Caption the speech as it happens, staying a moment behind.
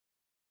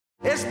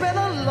It's been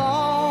a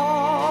long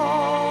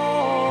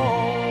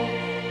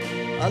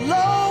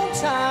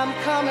time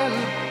coming,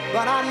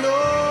 but I know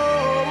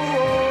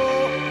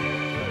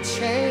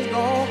change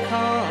gonna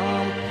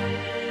come.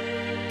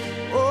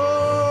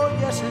 Oh,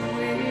 yes it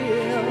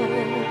will.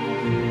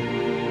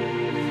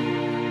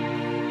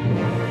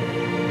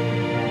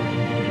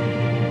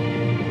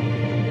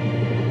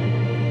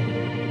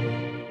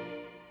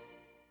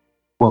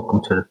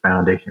 Welcome to the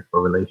Foundation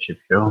for Relationship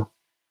Show,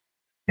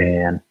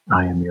 and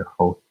I am your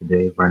host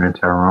today, Vernon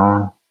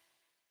Tyrone.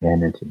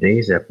 And in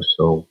today's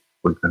episode,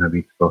 we're going to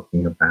be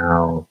talking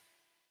about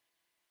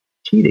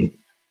cheating.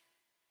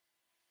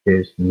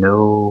 There's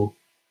no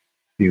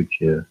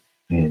future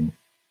in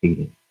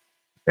cheating.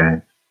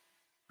 Okay,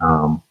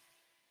 um,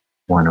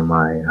 one of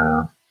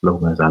my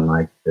slogans I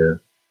like to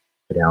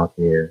put out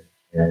there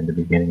at the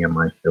beginning of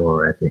my show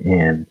or at the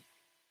end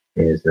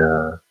is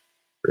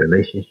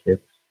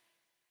relationships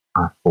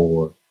are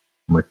for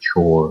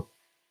mature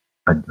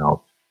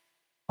adults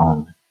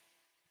only.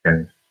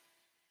 Okay.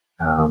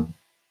 Um,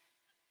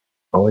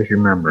 Always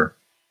remember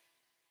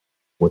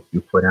what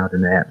you put out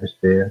in the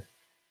atmosphere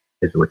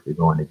is what you're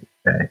going to get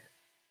back.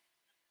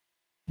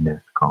 And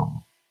that's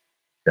calm.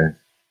 Okay.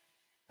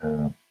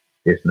 Um,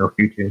 there's no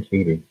future in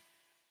cheating.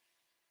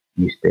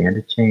 You stand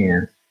a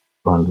chance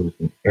on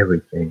losing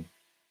everything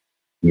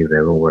you've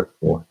ever worked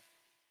for.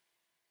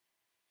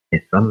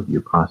 And some of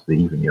you possibly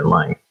even your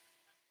life.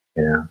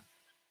 You know,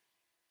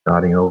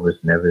 starting over is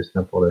never as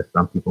simple as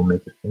some people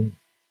make it seem.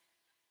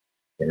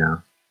 You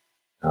know,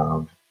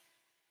 um,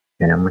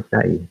 and I'm gonna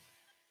tell you,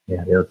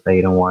 yeah, they'll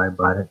say don't worry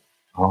about it.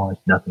 Oh,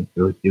 it's nothing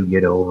to it. You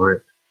get over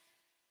it.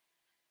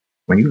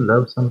 When you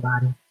love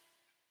somebody,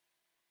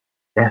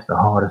 that's the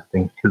hardest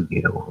thing to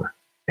get over.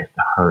 It's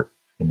the hurt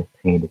and the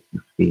pain that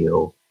you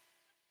feel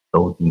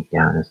so deep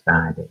down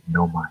inside that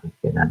nobody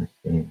can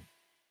understand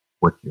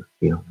what you're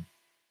feeling.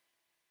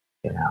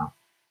 You know,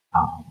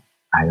 um,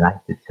 I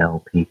like to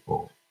tell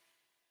people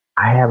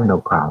I have no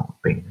problem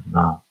being in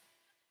love.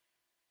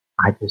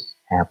 I just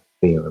have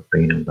fear of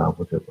being in love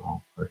with the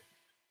wrong person.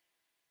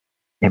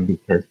 And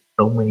because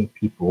so many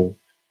people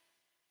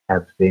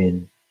have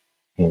been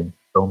in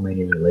so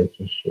many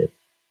relationships,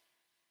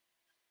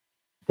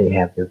 they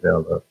have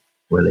developed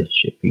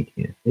relationship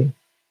PTSD.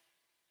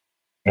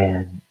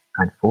 And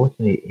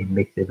unfortunately, it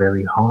makes it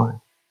very hard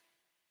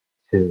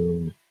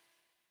to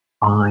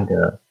find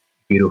a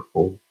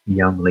beautiful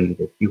young lady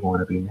that you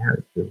want to be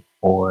married to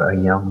or a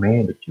young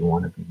man that you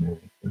want to be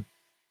married to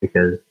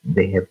because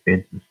they have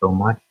been through so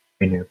much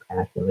in their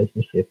past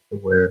relationships to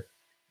where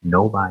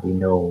nobody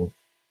knows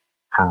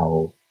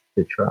how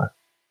to trust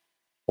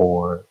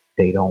or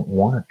they don't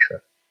want to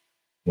trust,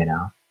 you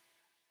know?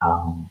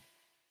 Um,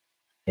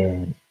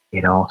 and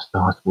it all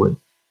starts with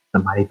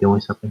somebody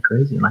doing something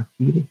crazy like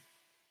cheating,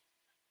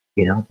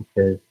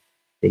 because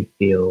they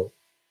feel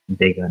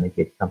they're going to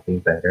get something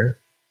better.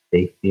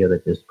 They feel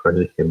that this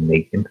person can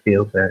make them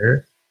feel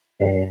better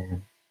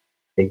and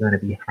they're going to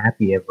be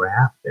happy ever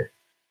after.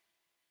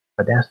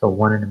 But that's a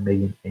one in a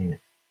million chance.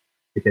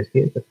 Because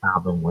here's the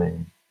problem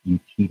when you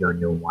cheat on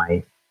your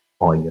wife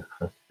or your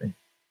husband.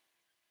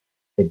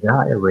 The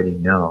guy already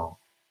know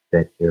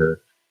that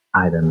you're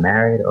either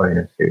married or in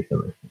a serious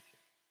relationship.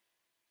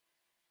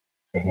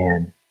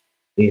 And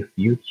if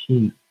you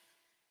cheat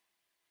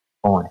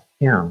on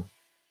him,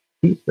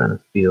 he's going to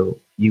feel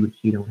you would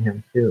cheat on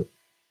him too.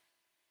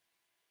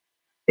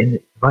 And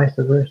vice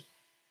versa.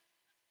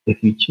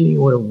 If you're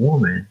cheating with a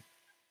woman,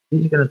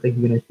 he's gonna think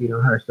you're gonna cheat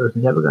on her. So it's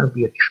never gonna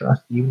be a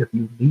trust, even if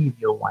you leave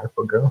your wife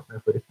or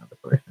girlfriend for this other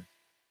person.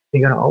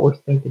 They're gonna always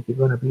think that you're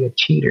gonna be a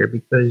cheater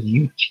because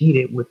you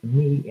cheated with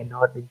me in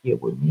order to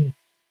get with me,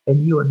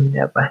 and you will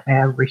never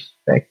have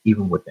respect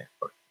even with that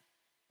person.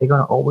 They're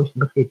gonna always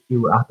look at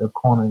you out the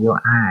corner of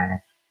your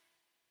eye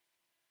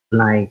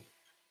like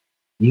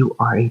you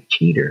are a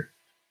cheater,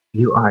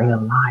 you are a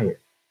liar,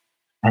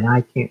 and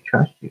I can't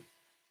trust you.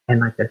 And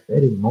like I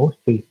said, in most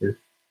cases,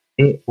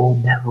 it will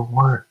never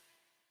work.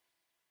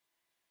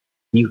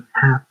 You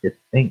have to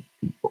think,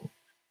 people.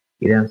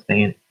 You know what I'm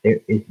saying? There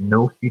is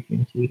no future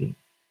in cheating.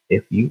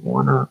 If you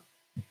wanna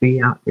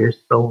be out there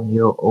sowing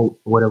your oats,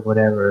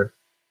 whatever,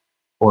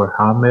 or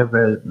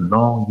however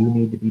long you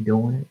need to be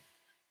doing it,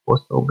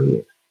 well, so be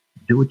it.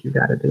 Do what you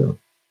gotta do.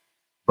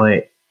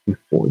 But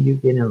before you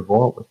get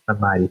involved with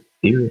somebody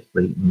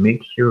seriously,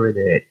 make sure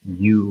that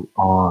you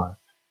are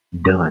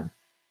done.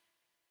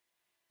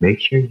 Make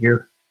sure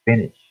you're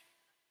finished.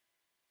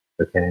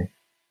 Okay,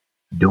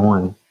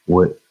 doing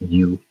what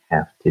you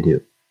have to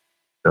do.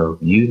 So if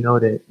you know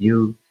that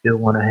you still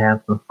want to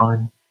have some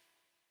fun,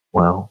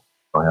 well,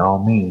 by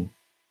all means,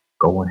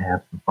 go and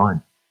have some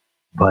fun.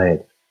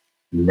 But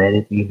let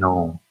it be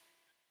known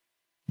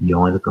you're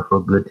only looking for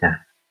a good time.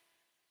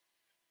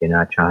 You're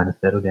not trying to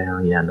settle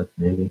down. You're not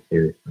looking at anything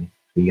seriously.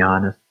 Be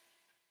honest,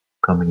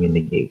 coming in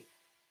the gate.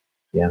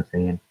 You know what I'm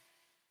saying?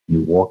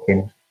 You walk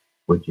in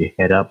with your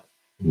head up,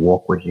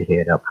 walk with your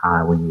head up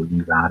high when you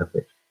leave out of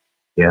it.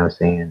 You know what I'm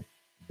saying?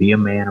 Be a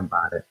man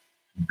about it.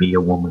 Be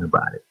a woman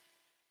about it.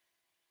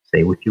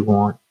 Say what you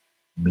want,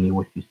 mean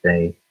what you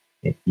say,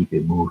 and keep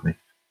it moving.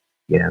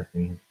 You know what I'm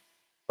saying?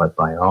 But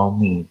by all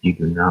means, you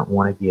do not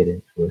want to get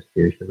into a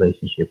serious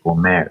relationship or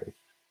marriage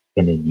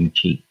and then you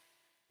cheat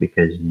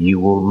because you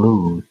will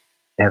lose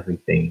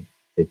everything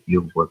that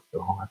you've worked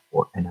so hard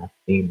for. And I've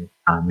seen this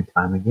time and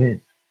time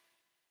again.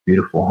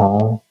 Beautiful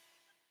home,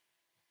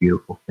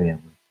 beautiful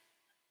family,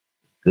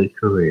 good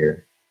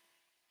career,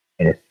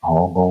 and it's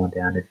all going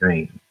down the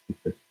drain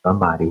because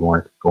somebody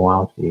wanted to go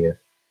out there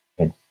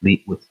and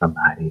sleep with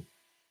somebody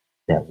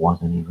that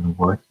wasn't even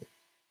worth it.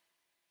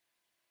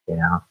 You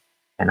know?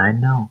 And I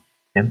know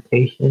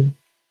temptation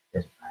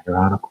is right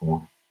around the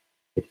corner.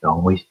 It's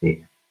always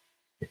there.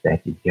 It's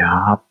at your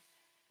job,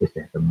 it's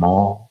at the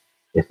mall,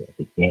 it's at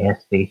the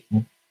gas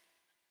station,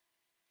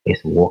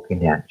 it's walking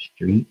down the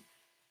street,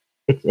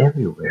 it's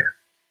everywhere.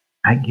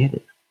 I get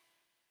it.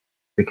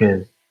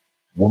 Because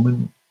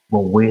women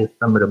will wear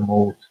some of the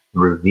most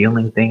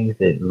revealing things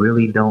that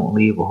really don't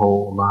leave a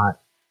whole lot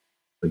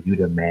for you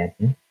to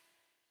imagine.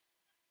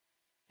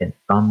 And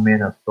some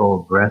men are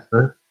so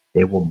aggressive,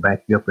 they will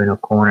back you up in a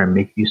corner and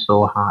make you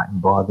so hot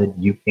and bothered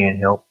you can't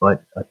help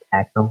but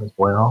attack them as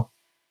well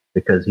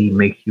because he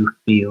makes you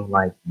feel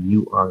like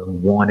you are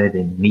wanted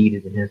and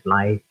needed in his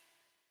life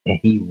and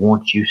he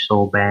wants you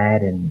so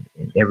bad and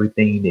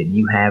everything that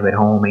you have at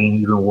home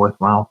ain't even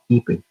worthwhile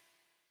keeping.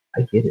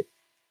 I get it.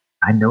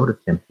 I know the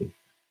temptation,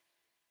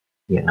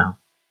 you know,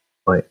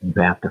 but you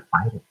have to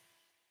fight it.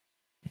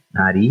 It's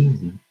not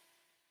easy,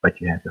 but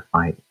you have to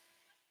fight it.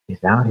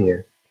 It's out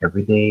here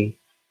every day,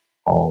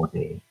 all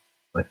day,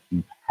 but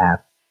you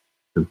have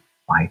to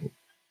fight it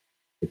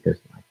because,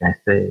 like I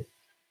said,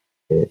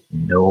 there's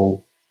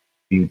no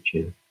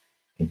future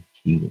in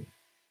cheating.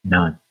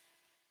 None.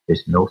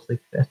 There's no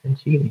success in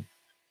cheating.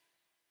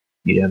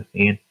 You know what I'm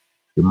saying?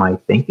 You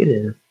might think it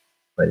is,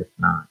 but it's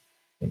not.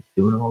 And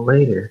sooner or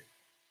later,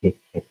 it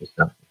catches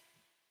up.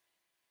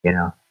 You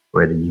know,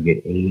 whether you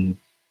get AIDS,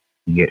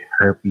 you get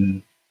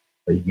herpes,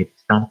 or you get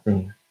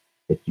something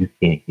that you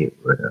can't get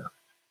rid of.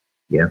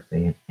 You know what I'm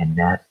saying? And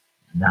that's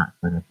not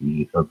going to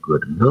be a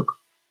good look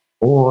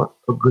or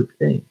a good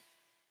thing.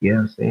 You know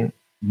what I'm saying?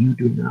 You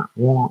do not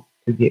want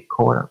to get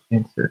caught up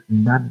into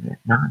none of that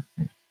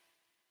nonsense.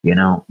 You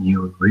know,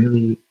 you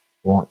really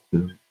want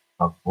to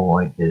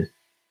avoid this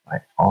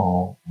by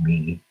all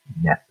means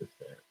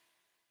necessary.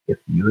 If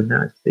you're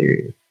not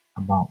serious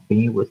about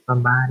being with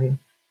somebody,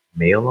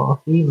 male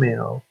or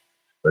female,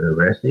 for the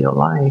rest of your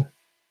life,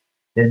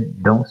 then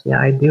don't say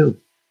I do.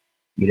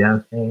 You know what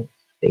I'm saying?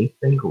 Stay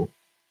single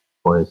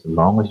for as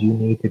long as you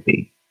need to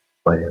be.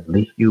 But at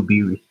least you'll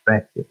be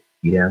respected.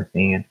 You know what I'm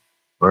saying?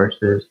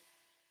 Versus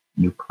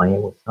you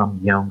playing with some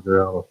young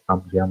girl or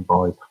some young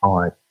boy's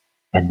heart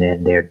and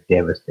then they're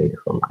devastated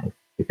for life.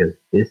 Because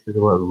this is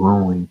what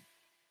ruins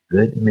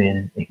good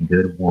men and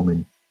good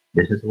women.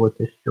 This is what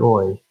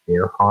destroys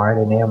their heart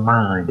and their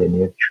mind and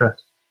their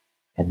trust.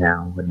 And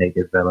now when they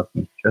develop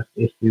these trust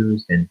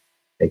issues and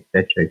et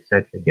cetera,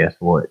 guess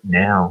what?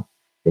 Now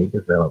they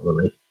develop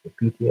relationship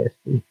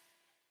PTSD.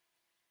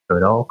 So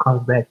it all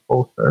comes back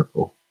full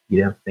circle.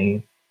 You know what I'm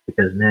saying?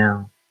 Because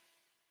now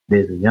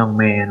there's a young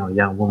man or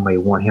young woman may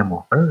want him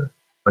or her,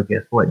 but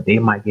guess what? They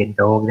might get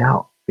dogged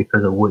out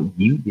because of what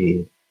you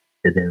did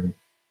to them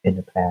in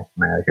the past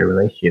marriage or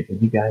relationship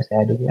that you guys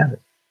had together.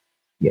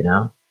 You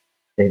know?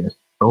 There's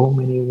so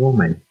many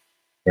women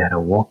that are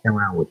walking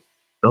around with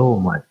so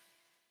much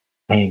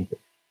anger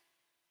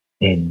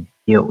and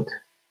guilt,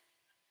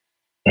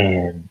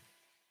 and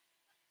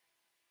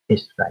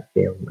it's like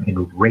they're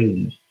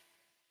enraged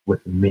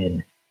with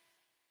men,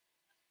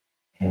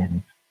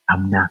 and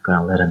I'm not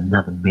gonna let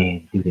another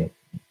man do that.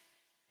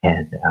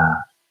 And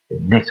the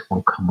next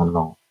one come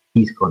along,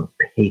 he's gonna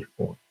pay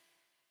for it.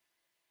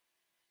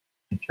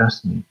 And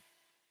trust me,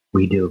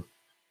 we do.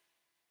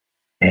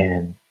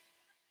 And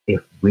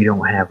if we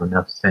don't have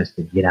enough sense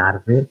to get out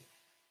of it,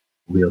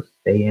 we'll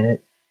stay in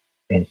it,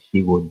 and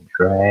she will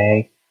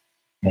drag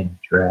and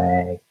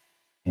drag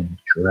and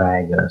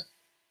drag us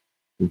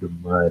through the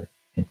mud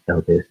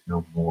until there's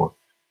no more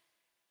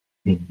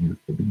in you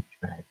to be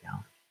dragged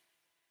out.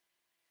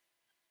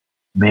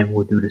 Men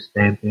will do the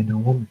same thing to a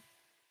woman.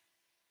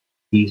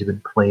 He's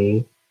been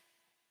played.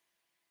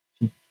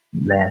 She,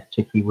 last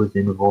chick he was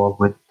involved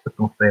with took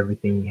him for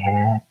everything he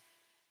had.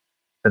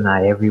 So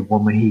now every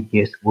woman he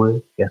gets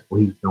with, guess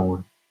what he's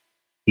doing?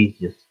 He's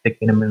just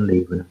sticking them and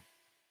leaving them.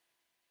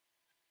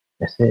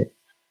 That's it.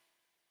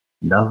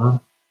 Love him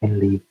and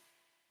leave.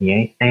 He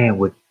ain't staying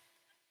with you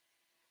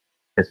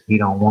because he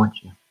don't want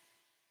you.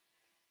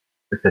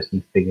 Because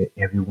he figured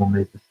every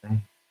woman is the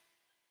same.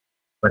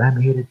 But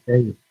I'm here to tell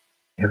you,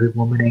 every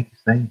woman ain't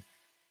the same.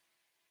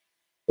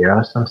 There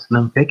are some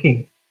slim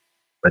pickings,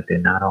 but they're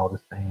not all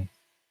the same.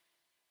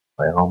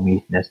 By all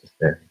means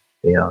necessary.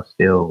 They are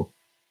still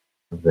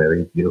a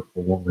very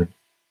beautiful woman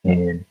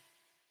and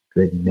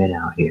good men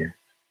out here.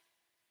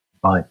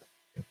 But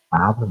the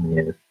problem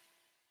is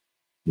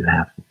you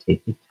have to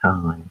take your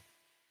time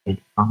and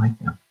find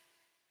them.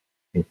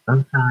 And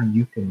sometimes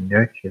you can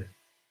nurture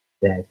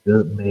that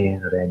good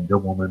man or that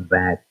good woman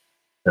back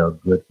to a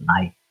good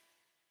life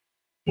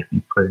if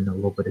you put in a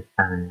little bit of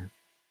time,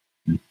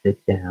 you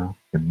sit down,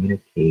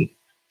 communicate,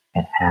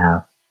 and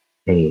have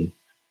a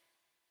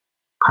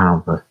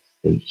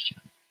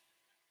conversation.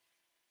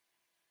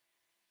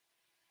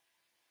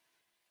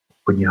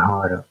 Put your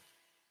heart up.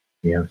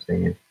 You know what I'm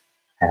saying?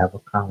 Have a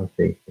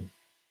conversation.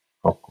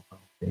 Talk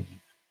about things.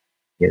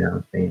 You know what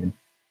I'm saying?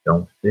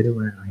 Don't sit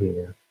around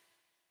here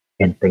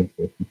and think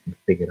that you can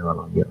figure it out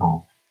on your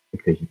own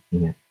because you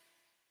can't.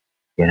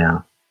 You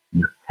know,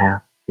 you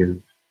have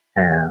to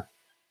have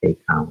a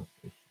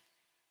conversation.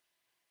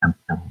 I'm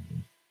telling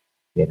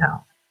you, you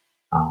know,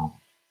 um,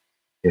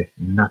 there's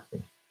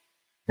nothing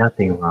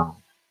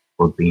wrong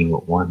with being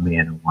with one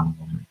man or one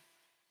woman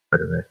for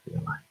the rest of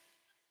your life.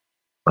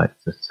 But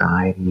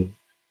society,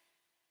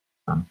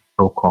 some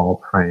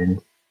so-called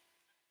friends,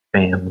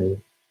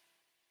 family,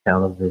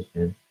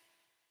 television,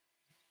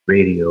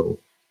 radio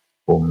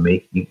will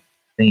make you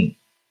think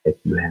that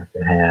you have to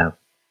have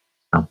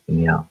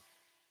something else.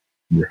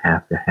 You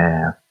have to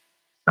have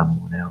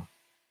someone else.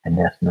 And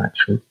that's not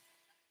true,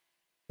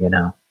 you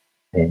know.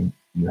 And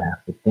you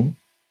have to think,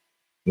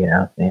 you know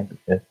what I'm saying?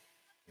 Because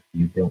if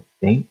you don't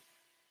think,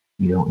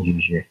 you don't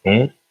use your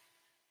head,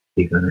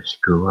 you're going to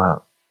screw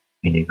up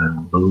and you're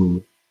going to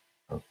lose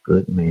a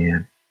good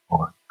man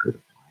or a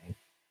good wife.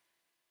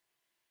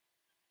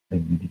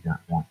 And you do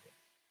not want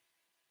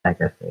that.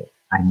 Like I said,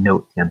 I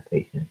know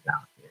temptations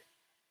out there.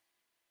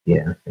 You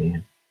know what I'm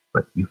saying?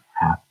 But you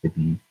have to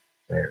be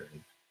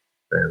very,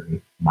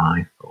 very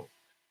mindful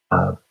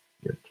of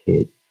your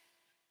kids.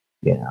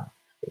 You know,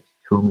 there's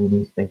too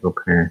many single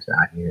parents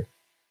out here.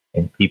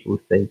 And people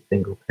say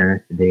single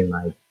parents today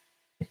like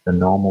it's a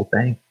normal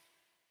thing.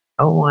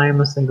 Oh, I'm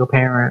a single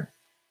parent.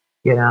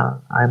 You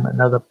know, I'm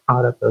another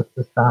product of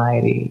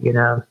society. You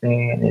know what I'm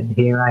saying? And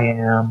here I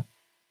am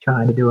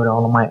trying to do it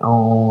all on my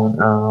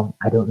own.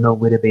 I don't know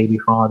where the baby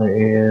father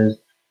is.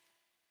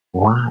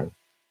 Why?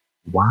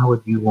 Why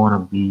would you want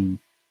to be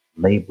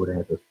labeled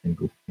as a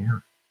single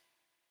parent?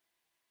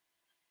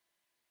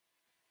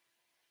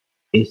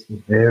 It's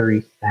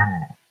very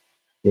sad.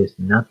 There's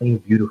nothing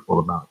beautiful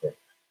about that.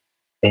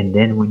 And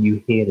then when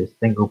you hear the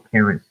single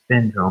parent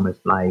syndrome,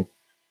 it's like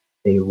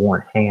they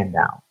want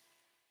handouts.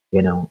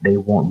 You know, they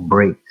want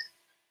breaks.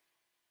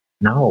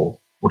 No,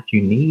 what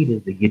you need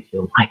is to get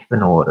your life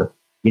in order,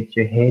 get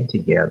your head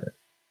together,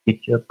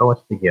 get your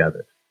thoughts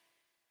together,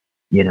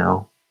 you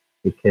know,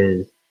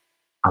 because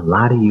a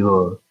lot of you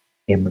are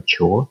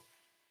immature.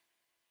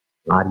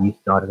 A lot of you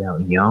started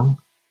out young,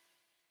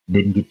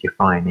 didn't get your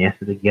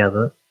finances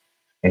together,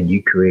 and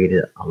you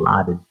created a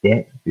lot of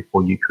debt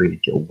before you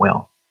created your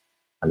wealth.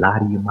 A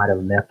lot of you might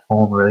have left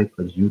home early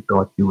because you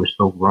thought you were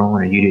so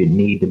grown and you didn't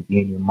need to be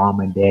in your mom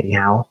and daddy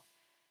house,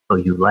 so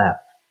you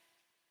left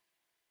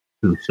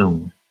too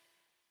soon.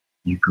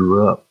 You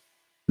grew up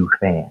too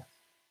fast.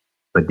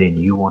 But then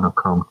you want to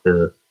come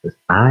to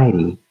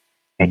society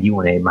and you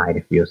want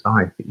everybody to feel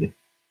sorry for you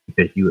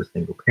because you were a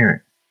single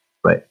parent.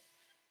 But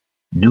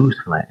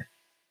newsflash,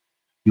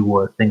 you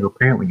were a single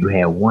parent when you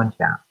had one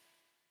child.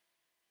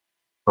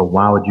 So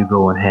why would you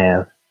go and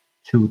have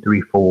two,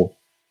 three, four,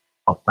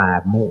 or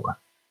five more?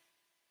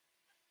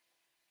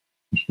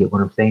 You get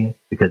what I'm saying?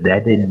 Because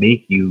that didn't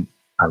make you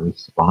a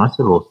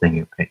responsible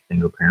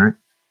single parent.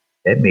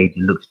 That made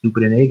you look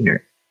stupid and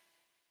ignorant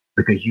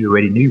because you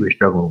already knew you were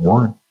struggling with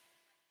one,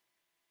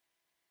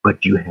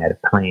 but you had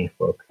a plan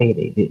for a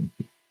payday, didn't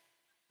you?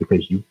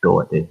 Because you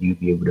thought that you'd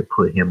be able to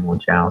put him on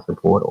child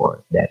support,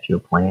 or that's your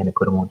plan to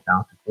put him on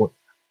child support.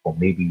 Or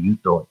maybe you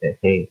thought that,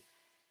 hey,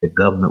 the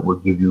government will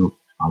give you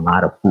a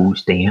lot of food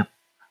stamp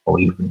or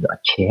even a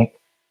check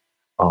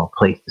or a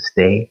place to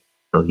stay.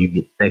 So you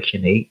get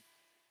Section 8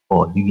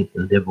 or you get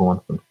to live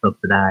on some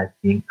subsidized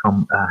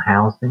income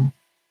housing.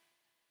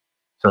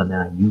 So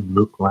now you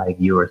look like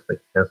you're a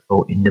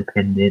successful,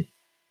 independent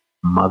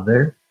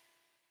mother.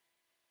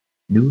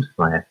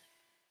 Newsflash,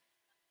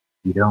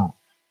 you don't.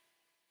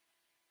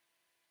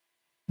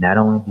 Not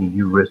only do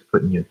you risk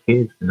putting your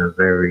kids in a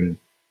very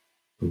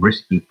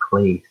risky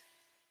place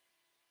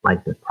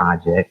like the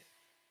project,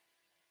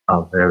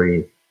 a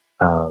very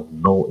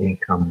low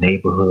income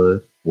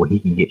neighborhood where he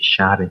can get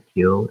shot and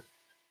killed,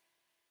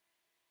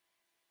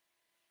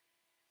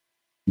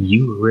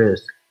 you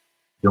risk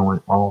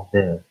doing all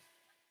this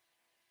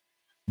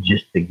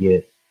just to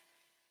get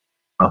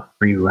a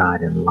free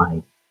ride in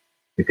life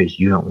because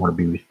you don't want to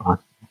be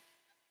responsible.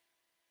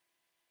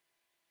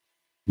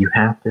 You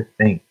have to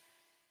think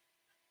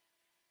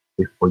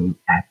before you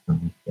act on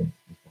these things.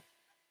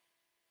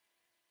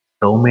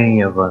 So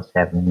many of us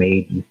have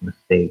made these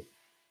mistakes.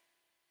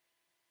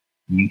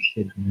 You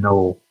should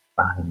know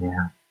by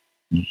now.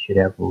 You should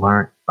have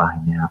learned by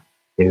now.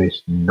 There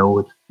is no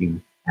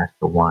excuse as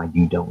to why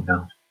you don't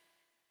know.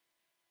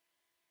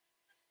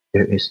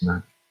 There is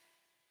none.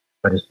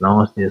 But as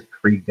long as there's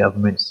free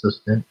government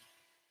assistance,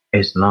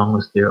 as long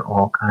as there are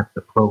all kinds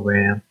of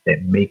programs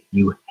that make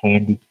you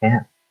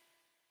handicapped,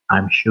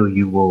 I'm sure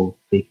you will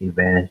take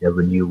advantage of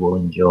it and you will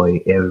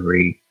enjoy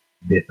every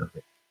bit of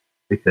it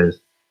because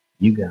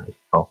you guys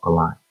talk a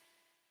lot.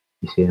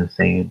 You see what I'm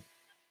saying?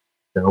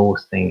 The old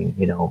saying,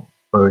 you know,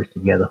 birds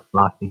together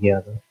flock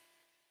together.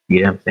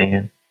 You know what I'm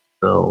saying?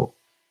 So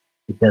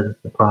it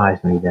doesn't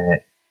surprise me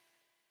that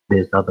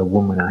There's other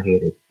women out here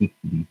that teach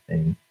you these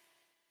things,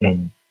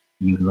 and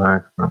you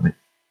learn from it.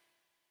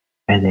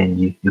 And then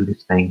you do the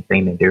same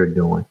thing that they're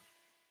doing.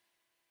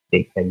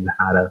 They tell you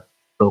how to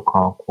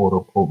so-called quote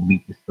unquote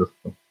beat the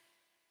system.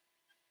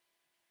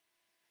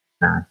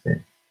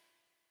 Nonsense.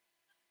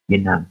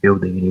 You're not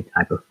building any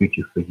type of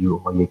future for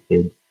you or your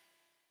kids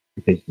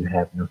because you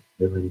have no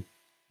stability.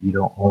 You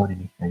don't own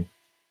anything.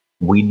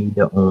 We need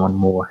to own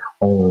more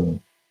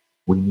homes.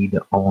 We need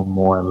to own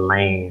more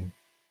land,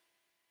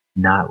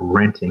 not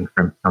renting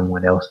from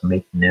someone else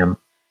making them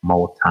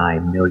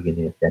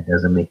multi-millionaires. That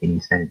doesn't make any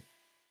sense.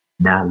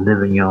 Not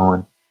living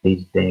on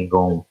these dang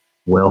on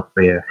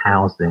welfare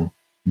housing.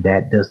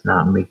 That does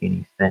not make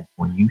any sense.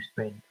 When you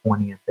spend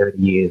 20 and 30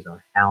 years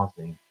on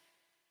housing,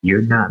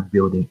 you're not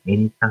building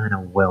any kind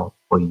of wealth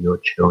for your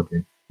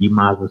children. You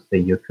might as well say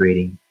you're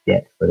creating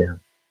debt for them.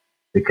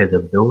 Because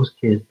if those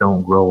kids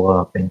don't grow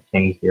up and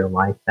change their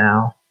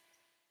lifestyle,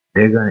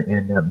 they're going to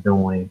end up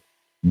doing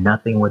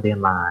nothing with their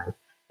lives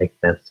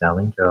except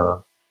selling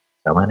drugs,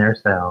 selling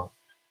themselves,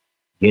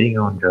 getting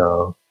on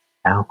drugs,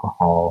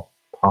 alcohol,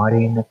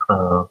 partying in the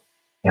club,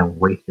 and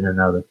wasting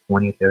another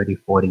 20, 30,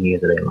 40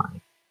 years of their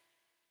life.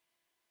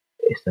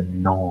 It's a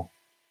norm.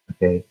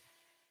 Okay.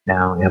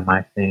 Now, am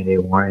I saying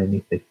there weren't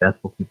any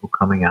successful people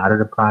coming out of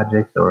the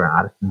projects or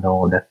out of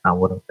no? That's not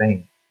what I'm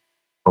saying.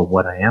 But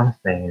what I am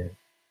saying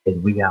is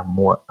we got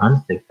more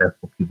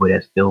unsuccessful people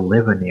that still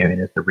live in there,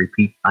 and it's a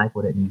repeat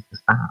cycle that needs to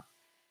stop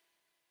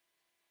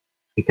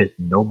because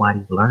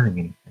nobody's learning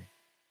anything.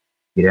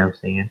 You know what I'm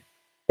saying?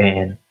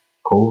 And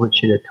COVID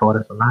should have taught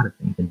us a lot of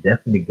things, and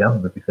definitely the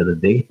government, because if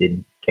they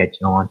didn't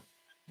catch on,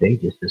 they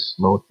just as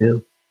slow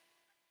too.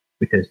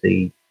 Because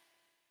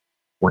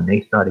when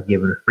they started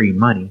giving free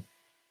money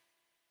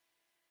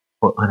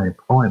for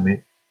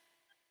unemployment,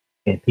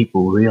 and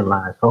people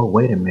realized, oh,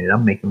 wait a minute,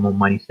 I'm making more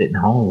money sitting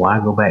home. Why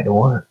go back to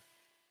work?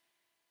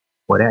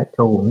 Well, that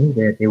told me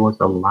that there was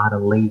a lot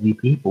of lazy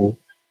people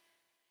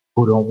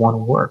who don't want to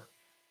work,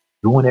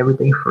 doing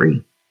everything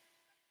free.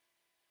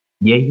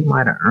 Yeah, you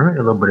might have earned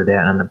a little bit of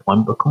that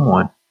unemployment, but come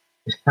on,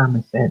 it's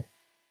common sense.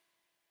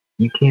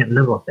 You can't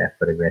live off that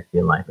for the rest of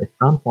your life. At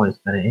some point,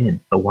 it's going to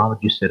end. So why would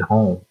you sit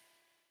home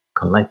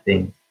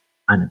collecting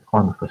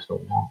unemployment for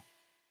so long?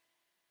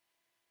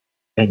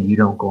 And you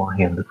don't go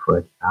ahead and look for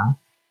a job?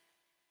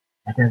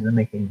 That doesn't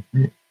make any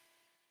sense.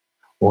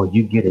 Or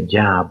you get a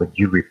job, but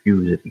you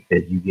refuse it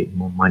because you get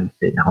more money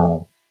sitting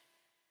home.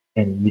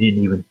 And you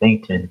didn't even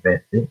think to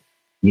invest it.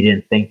 You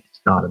didn't think to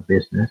start a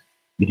business.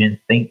 You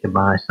didn't think to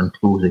buy some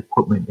tools,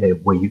 equipment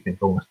where you can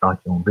go and start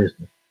your own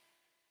business.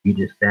 You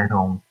just sat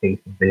home, paid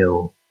some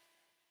bills,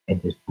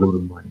 and just blew the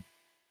money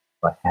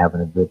by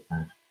having a good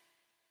time.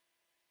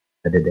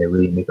 But did that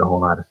really make a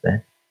whole lot of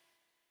sense?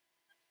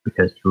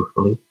 Because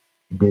truthfully,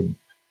 it didn't.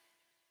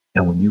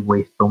 And when you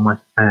waste so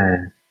much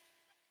time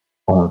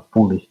on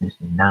foolishness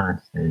and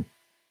nonsense,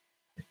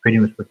 it's pretty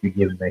much what you're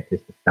giving back to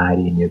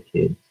society and your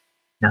kids.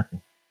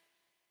 Nothing.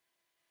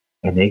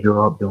 And they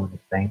grow up doing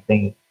the same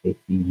thing they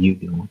see you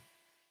doing.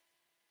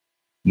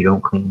 You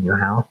don't clean your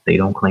house, they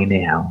don't clean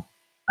their house.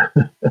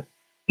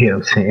 You know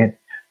what I'm saying?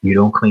 You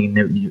don't clean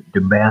the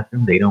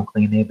bathroom, they don't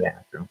clean their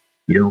bathroom.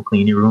 You don't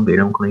clean your room, they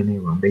don't clean their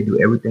room. They do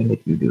everything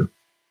that you do.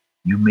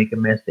 You make a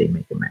mess, they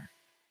make a mess.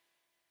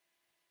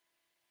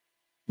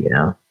 You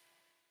know?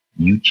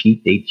 You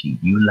cheat, they cheat.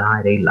 You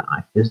lie, they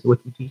lie. This is what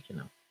you're teaching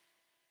them.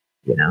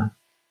 You know?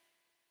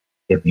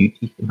 If you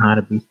teach them how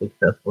to be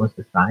successful in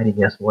society,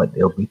 guess what?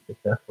 They'll be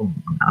successful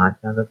 9 times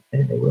out of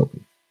 10. They will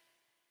be.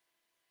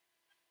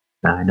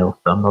 Now, I know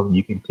some of them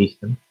you can teach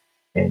them,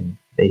 and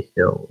they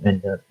still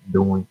end up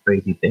doing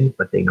crazy things,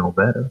 but they know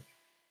better.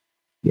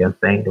 You know what I'm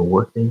saying? The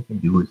worst thing you can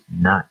do is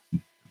not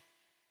teach them,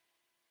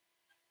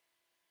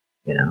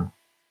 you know?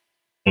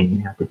 And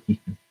you have to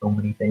teach them so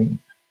many things,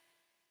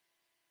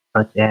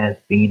 such as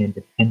being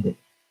independent,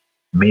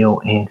 male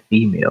and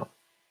female.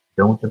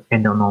 Don't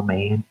depend on no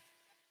man.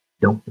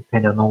 Don't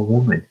depend on no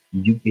woman.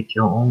 You get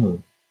your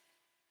own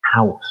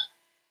house,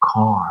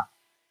 car,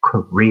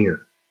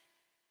 career,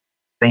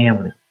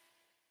 family.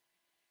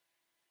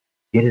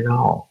 Get it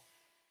all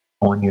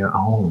on your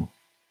own.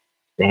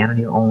 Stand on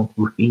your own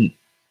 2 feet.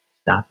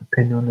 Stop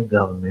depending on the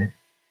government.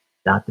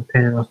 Stop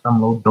depending on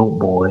some little dope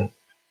boy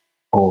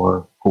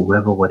or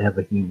whoever,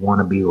 whatever he want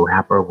to be,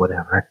 rapper or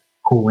whatever,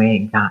 who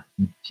ain't got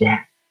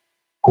jack,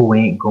 who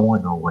ain't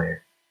going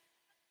nowhere,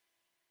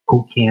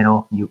 who can't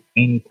offer you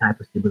any type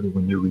of stability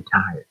when you're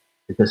retired.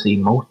 Because see,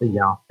 most of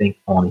y'all think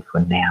only for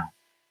now.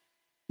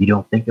 You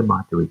don't think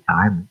about the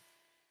retirement.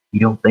 You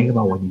don't think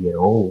about when you get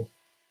old.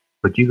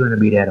 But you're going to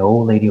be that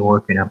old lady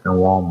working up in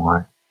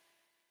Walmart,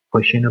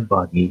 pushing a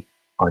buggy,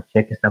 or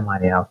checking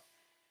somebody else,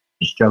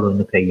 struggling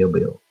to pay your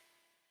bills.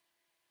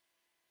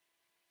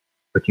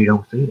 But you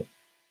don't see it.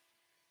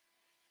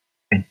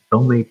 And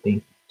so many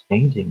things are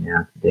changing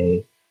now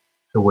today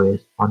to where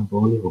it's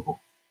unbelievable.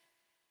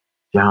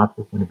 Jobs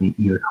are going to be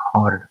even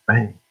harder to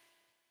find.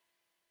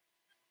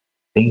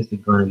 Things are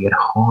going to get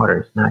harder.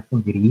 It's not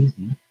going to get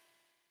easy.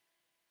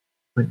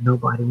 But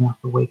nobody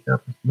wants to wake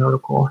up and smell the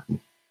coffee.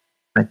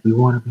 Like we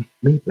want to be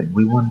sleeping.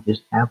 We want to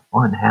just have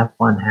fun, have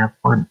fun, have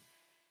fun.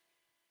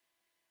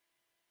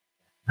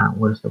 Not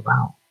what it's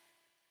about.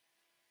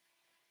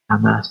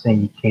 I'm not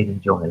saying you can't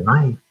enjoy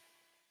life,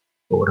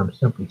 but what I'm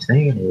simply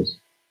saying is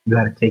you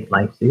got to take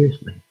life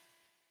seriously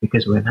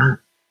because we're not.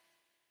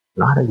 A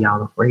lot of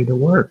y'all afraid to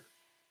work.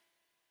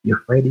 You're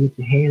afraid to get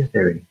your hands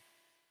dirty.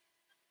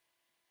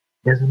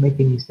 Doesn't make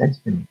any sense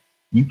to me.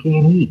 You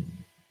can't eat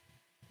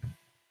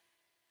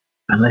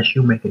unless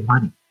you're making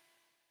money.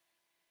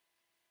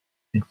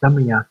 And some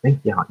of y'all think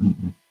y'all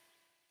eating,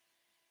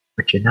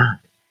 but you're not.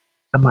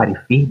 Somebody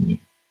feeding you,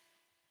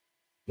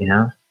 you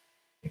know?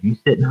 If you're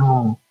sitting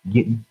home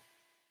getting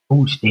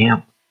food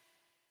stamps,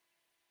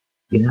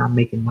 you're not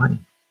making money.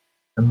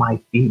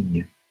 Somebody feeding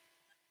you.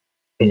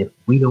 And if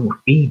we don't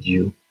feed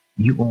you,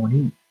 you won't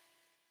eat.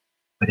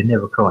 But it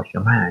never crossed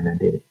your mind, now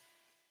did it?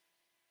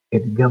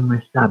 If the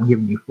government stopped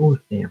giving you food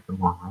stamps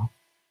tomorrow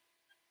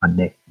or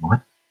next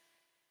month,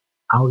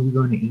 how are you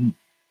going to eat?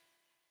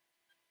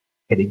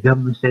 If the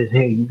government says,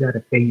 hey, you got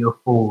to pay your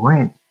full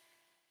rent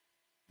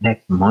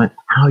next month,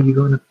 how are you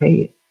going to pay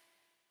it?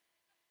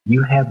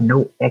 You have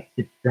no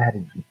exit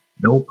strategy,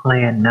 no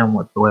plan, none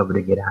whatsoever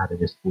to get out of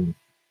this food.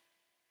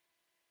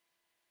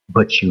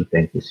 But you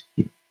think it's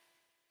cute.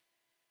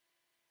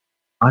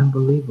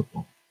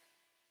 Unbelievable.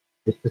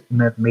 The system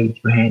has made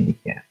you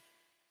handicapped,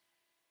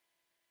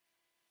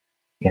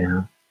 you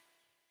know?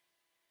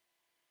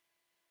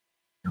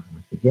 And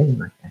once again,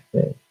 like I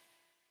said,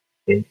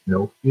 there's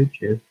no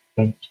future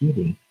in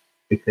cheating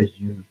because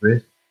you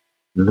risk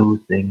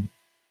losing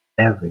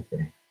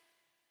everything.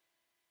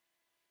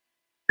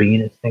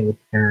 Being a single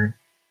parent,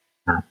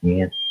 not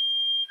the answer.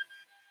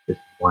 This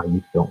is why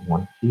you don't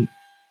want to cheat.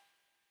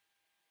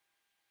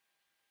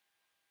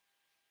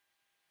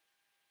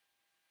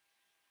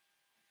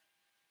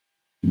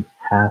 You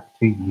have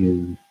to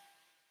use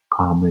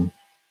common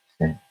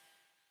sense.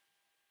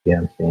 You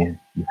know what I'm saying?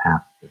 You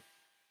have to.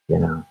 You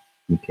know,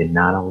 you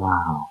cannot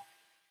allow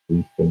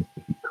these things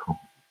to become.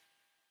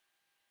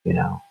 You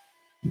know,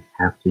 you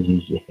have to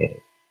use your head.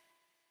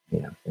 You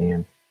know what I'm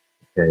saying?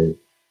 Because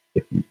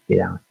if you get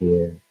out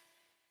here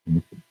and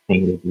you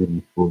continue to do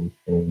these foolish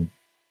things,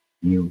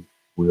 you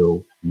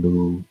will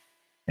lose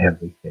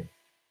everything.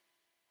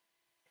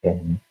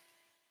 And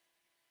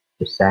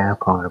the sad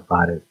part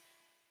about it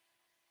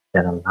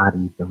that a lot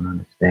of you don't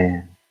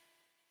understand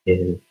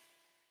is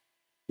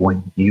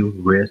when you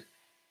risk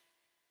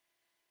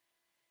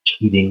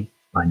cheating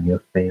on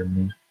your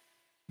family,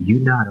 you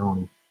not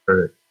only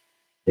hurt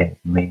that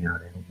man or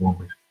that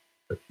woman,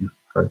 but you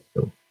hurt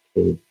those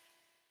kids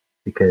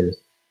because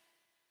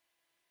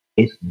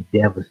it's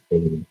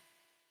devastating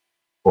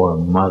for a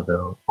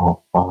mother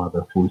or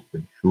father who's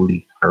been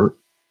truly hurt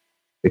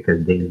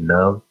because they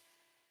love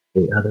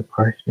the other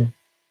person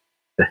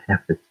to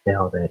have to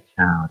tell that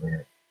child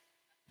that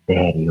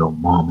daddy or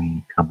mommy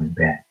ain't coming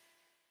back.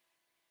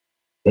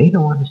 They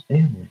don't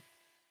understand it.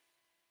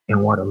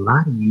 And what a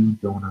lot of you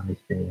don't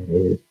understand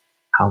is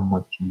how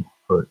much you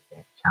hurt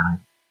that child,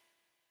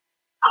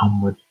 how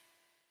much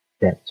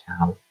that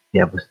child is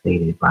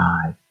devastated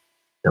by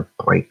the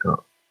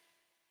breakup.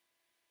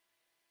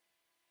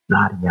 A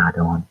lot of y'all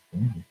don't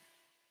understand it.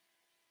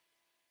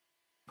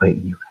 But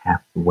you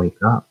have to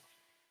wake up.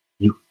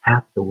 You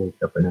have to wake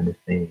up and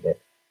understand that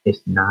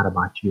it's not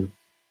about you.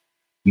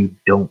 You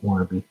don't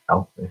want to be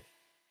selfish.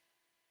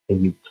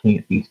 And you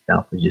can't be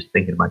selfish just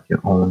thinking about your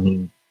own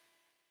needs.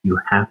 You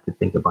have to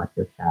think about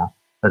your child.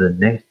 So the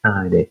next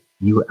time that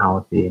you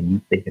out there and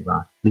you think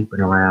about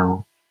sleeping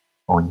around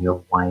on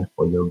your wife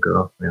or your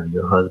girlfriend or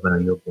your husband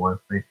or your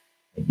boyfriend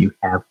and you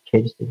have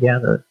kids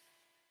together,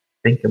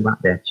 think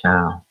about that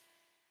child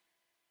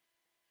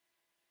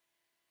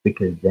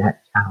because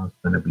that child's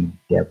going to be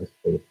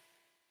devastated.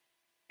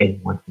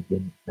 And once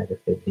again, like I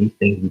said, these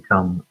things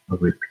become a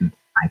repeat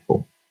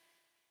cycle.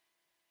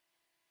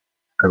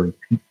 A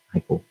repeat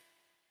cycle.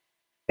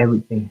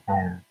 Everything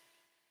has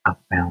a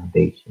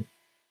foundation,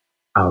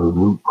 a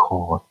root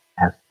cause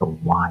as to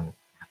why it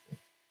happened.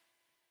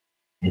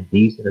 And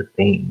these are the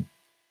things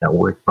that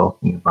we're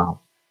talking about,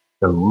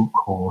 the root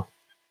cause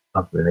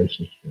of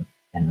relationship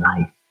and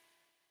life.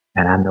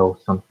 And I know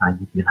sometimes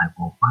you be like,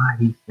 well, why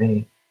he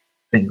say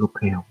single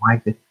parent? Why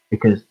is it?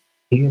 Because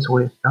here's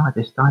where it starts.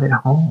 It started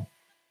at home.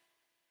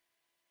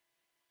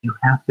 You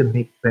have to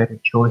make better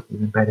choices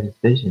and better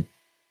decisions.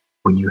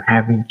 When you're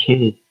having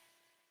kids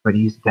for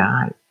these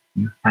guys,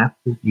 you have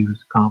to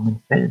use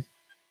common sense.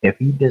 If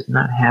he does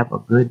not have a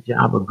good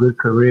job, a good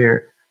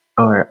career,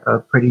 or a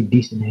pretty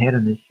decent head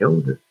on his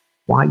shoulders,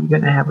 why are you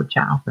going to have a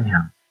child for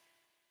him?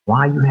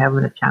 Why are you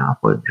having a child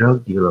for a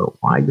drug dealer?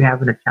 Why are you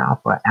having a child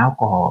for an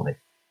alcoholic?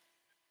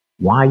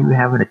 Why are you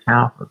having a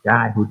child for a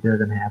guy who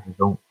doesn't have his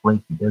own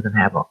place? He doesn't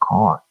have a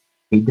car.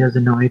 He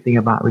doesn't know anything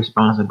about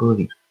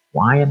responsibility.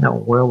 Why in the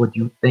world would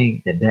you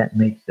think that that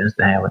makes sense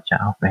to have a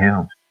child for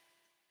him?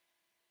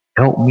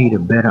 Help me to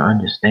better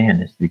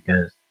understand this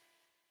because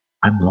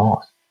I'm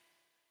lost.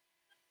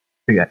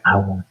 I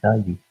won't tell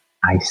you.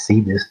 I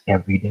see this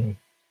every day.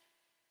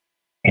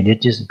 And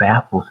it just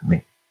baffles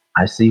me.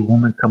 I see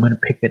women coming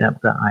and picking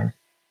up guys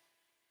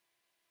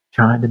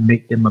trying to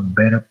make them a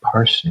better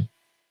person.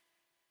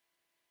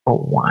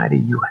 But why do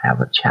you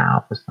have a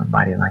child for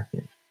somebody like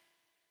this?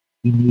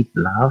 He needs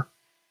love.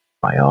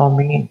 By all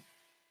means,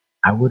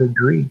 I would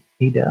agree.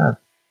 He does.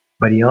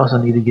 But he also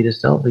needs to get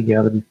himself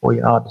together before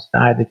y'all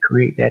decide to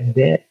create that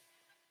debt,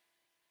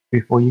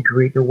 before you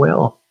create the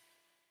wealth.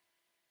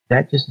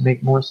 That just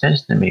makes more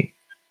sense to me.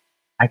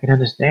 I can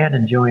understand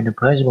enjoying the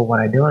pleasure, but what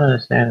I don't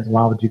understand is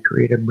why would you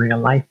create and bring a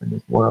life in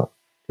this world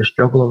to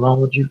struggle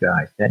along with you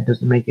guys? That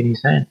doesn't make any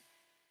sense.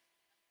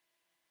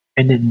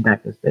 And then,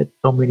 like I said,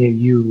 so many of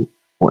you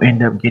will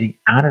end up getting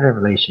out of the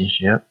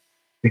relationship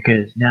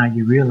because now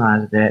you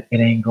realize that it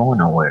ain't going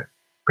nowhere.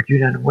 But you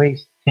done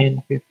waste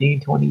 10,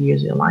 15, 20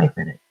 years of your life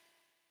in it.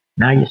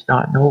 Now you're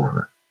starting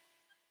over.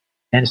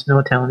 And it's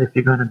no telling if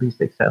you're going to be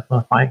successful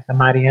in finding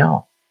somebody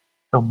else.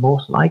 So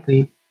most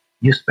likely,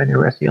 you spend the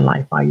rest of your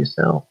life by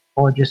yourself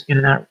or just in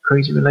and out of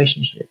crazy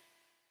relationships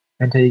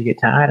until you get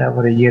tired of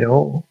it or you get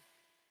old.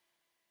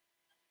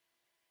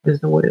 This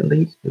is what it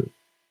leads to.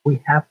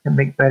 We have to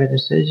make better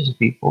decisions,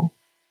 people.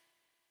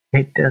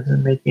 It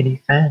doesn't make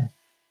any sense.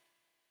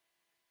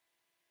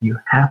 You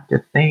have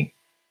to think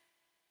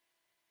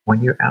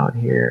when you're out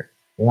here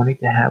wanting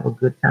to have a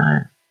good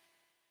time.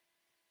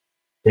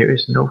 There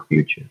is no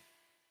future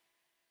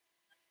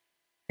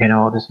in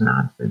all this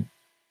nonsense,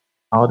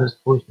 all this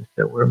foolishness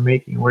that we're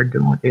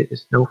doing. It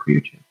is no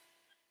future.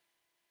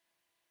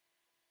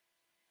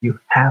 You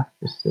have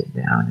to sit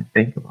down and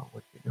think about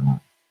what you're doing.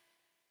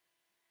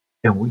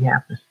 And we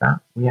have to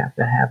stop. We have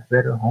to have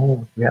better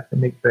homes. We have to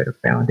make better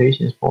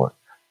foundations for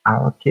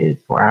our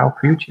kids, for our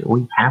future.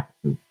 We have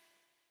to.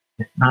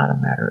 It's not a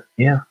matter of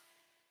if,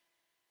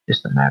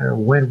 it's a matter of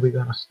when we're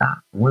going to stop,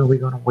 when we're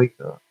going to wake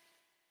up.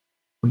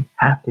 We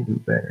have to do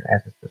better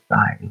as a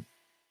society.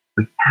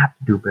 We have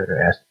to do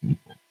better as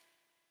people.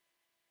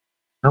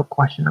 No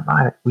question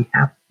about it. We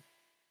have to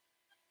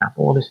stop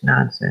all this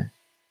nonsense.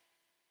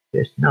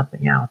 There's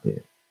nothing out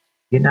there.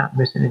 You're not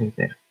missing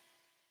anything.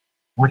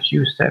 Once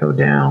you settle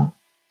down,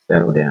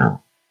 settle down.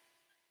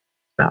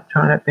 Stop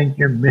trying to think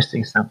you're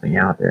missing something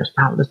out there.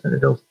 Stop listening to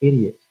those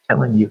idiots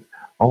telling you,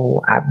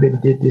 oh, I've been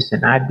did this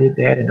and I did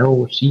that, and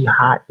oh, she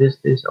hot, this,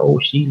 oh,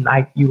 she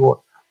like you,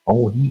 or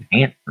oh, he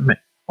handsome, and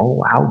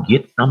oh, I'll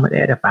get some of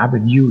that if I were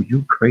you.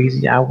 You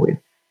crazy, I would.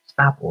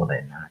 Stop all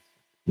that nonsense.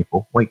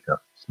 People, wake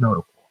up, smell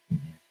the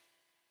coffee, man.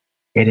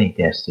 It ain't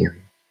that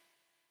serious.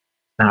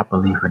 Stop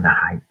believing the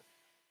hype.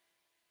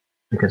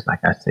 Because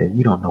like I said,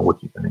 you don't know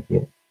what you're gonna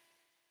get.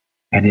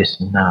 And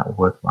it's not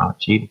worthwhile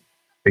cheating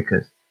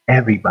because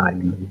everybody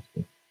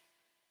loses.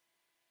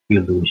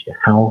 You lose your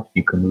house,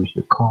 you can lose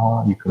your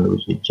car, you can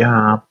lose your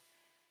job,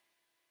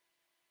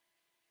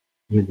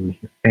 you lose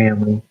your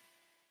family,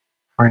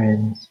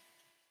 friends,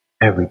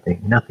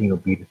 everything. Nothing will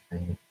be the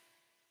same.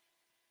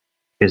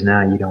 Because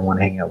now you don't want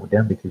to hang out with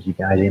them because you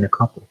guys ain't a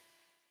couple.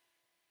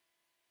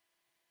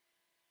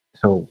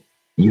 So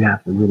you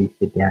have to really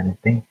sit down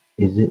and think,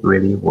 is it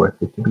really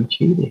worth it to be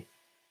cheated?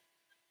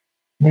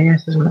 And the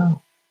answer is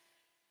no.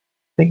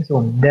 Things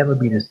will never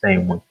be the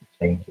same once it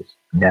changes.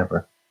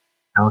 Never.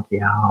 I don't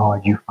care how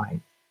hard you fight.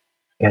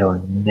 It'll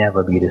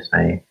never be the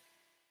same.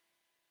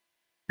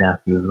 Now,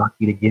 if you're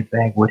lucky to get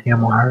back with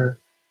him or her,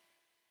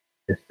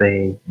 to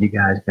say you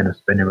guys gonna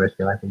spend the rest of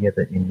your life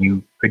together and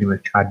you pretty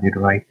much try to do the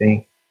right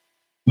thing,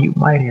 you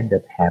might end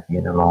up happy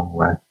in the long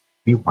run.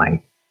 You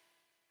might,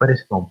 but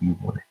it's gonna be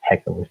one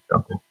heck of a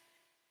struggle.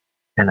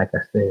 And like I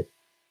said,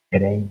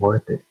 it ain't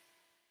worth it.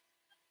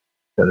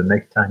 So the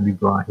next time you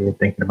go out here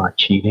thinking about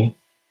cheating,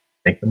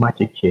 think about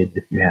your kids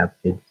if you have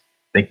kids.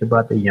 Think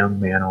about the young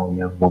man or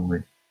young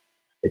woman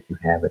that you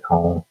have at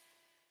home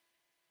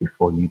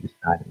before you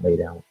decide to lay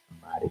down with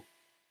somebody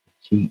and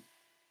cheat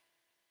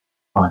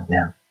on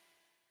them.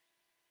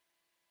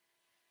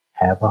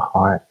 Have a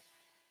heart.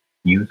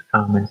 Use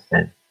common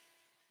sense.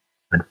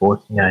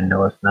 Unfortunately, I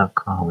know it's not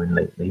common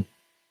lately,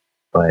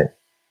 but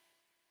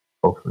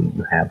hopefully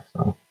you have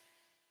some.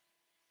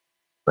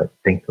 But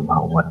think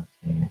about what I'm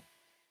saying,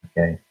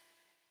 okay?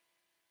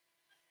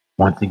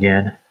 Once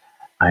again,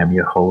 I am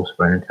your host,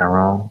 Vernon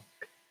Tyrone,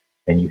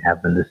 and you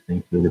have been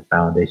listening to the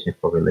Foundation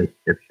for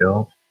Relationship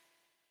show.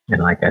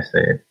 And like I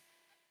said,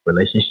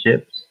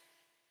 relationships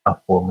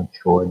are for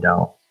mature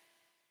adults.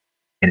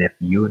 And if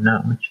you're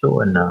not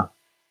mature enough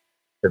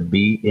to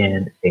be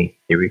in a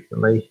serious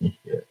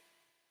relationship,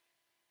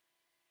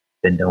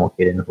 then don't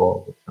get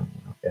involved with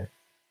someone, okay?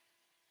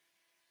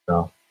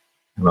 So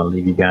I'm going to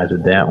leave you guys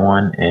with that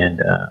one.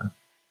 And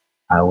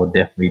I will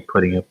definitely be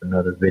putting up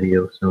another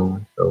video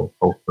soon. So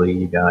hopefully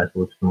you guys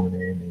will tune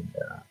in and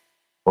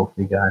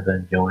hopefully you guys are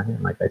enjoying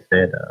it. Like I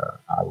said,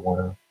 I want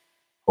to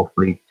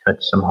hopefully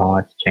touch some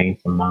hearts,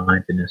 change some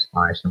minds, and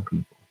inspire some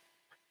people.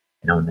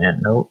 And on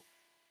that note,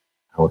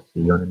 I will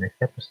see you on the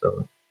next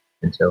episode.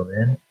 Until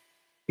then,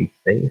 be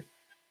safe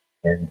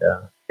and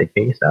take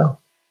care of yourself.